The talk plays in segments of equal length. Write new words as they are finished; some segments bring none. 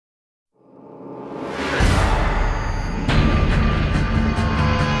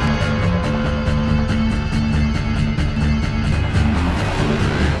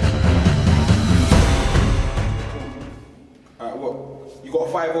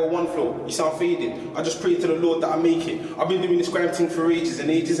501 flow, you sound faded. I just pray to the Lord that I make it. I've been doing this grime thing for ages and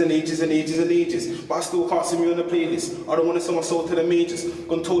ages and ages and ages and ages, but I still can't see me on the playlist. I don't want to sell my soul to the majors.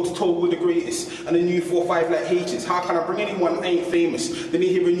 Gone toe to toe with the greatest, and the new 4-5 like H's. How can I bring anyone that ain't famous? Then they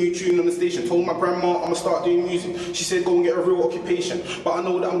hear a new tune on the station. Told my grandma I'ma start doing music. She said go and get a real occupation, but I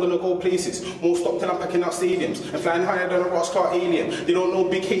know that I'm gonna go places. Won't stop till I'm packing out stadiums and flying higher than a Ross car alien. They don't know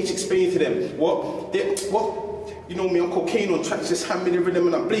Big H explain to them. What? You know me, I'm cocaine on tracks, just hand me the rhythm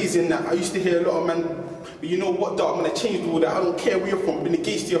and I'm blazing that. I used to hear a lot of man, but you know what, dog, man, I changed all that. I don't care where you're from, been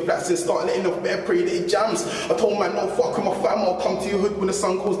engaged to your flats and start letting off better pray that it jams. I told man, no fuck with my fam, I'll come to your hood when the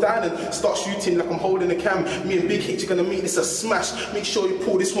sun goes down and start shooting like I'm holding a cam. Me and Big H are gonna make this a smash. Make sure you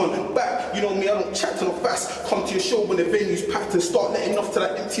pull this one back. You know me, I don't chat to no fast. Come to your show when the venue's packed and start letting off till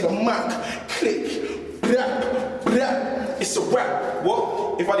I empty the Mac. Click, brap, brap. It's a rap. What?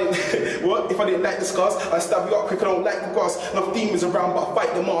 If I didn't like the scars, I stab you up quick. I don't like the grass. Enough demons around, but I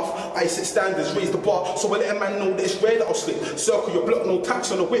fight them off. I set standards, raise the bar, so I let a man know that it's rare that I'll slip. Circle your block, no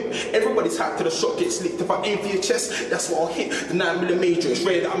tax on the whip. Everybody's hyped till the shot gets licked. If I aim for your chest, that's what I'll hit. The 9 Milli Major, it's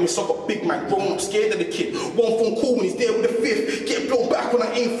rare that I miss. I got big man, grown up, scared of the kid. One phone call when he's there with the 5th. Get blown back when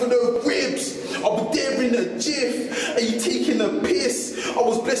I aim for the ribs. I'll be there in a jiff. Are you taking a piss? I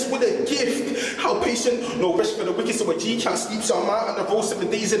was blessed with a gift. How patient? No rest for the wicked, so a G can't sleep, so I'm out on the road 7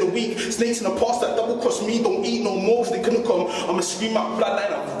 days of the week. Snakes in the past that double cross me, don't eat no more, so they couldn't come. I'ma scream out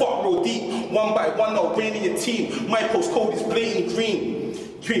bloodline and fuck real deep. One by one, I'll rain in your team. My postcode is blatant green.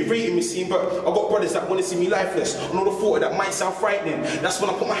 You ain't rating me, scene, but I got brothers that wanna see me lifeless. I know the thought of that might sound frightening. That's when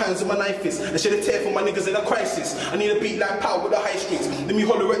I put my hands on my knife fist. I shed a tear for my niggas in a crisis. I need a beat like power with the high strings. Let me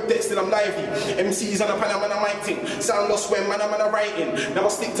holler at decks till I'm lively. MCs on a pan, I'm on a mic thing. Sound lost when man, I'm on a writing. Now I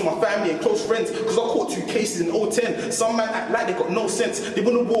stick to my family and close friends, cause I caught 2 cases in 010. Some man act like they got no sense. They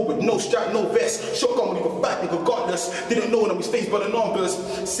won a war with no strap, no vest. Shotgun with a fat nigga godless. Didn't know when I was faced by the numbers.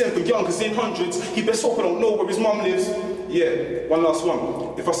 Sent for young, cause in hundreds. He best hope I don't know where his mum lives. Yeah, one last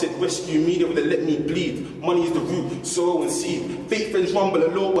one. If I said rescue me, they would've let me bleed. Money is the root, soil and seed. Fake friends rumble,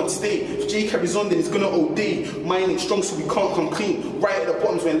 a low one stay. If J carries on, then he's gonna OD. Mine ain't strong, so we can't come clean. Right at the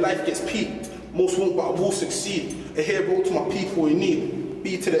bottom's when life gets peaked. Most won't, but I will succeed. A hero to my people in need.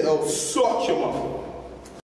 B to the L, suck your mother.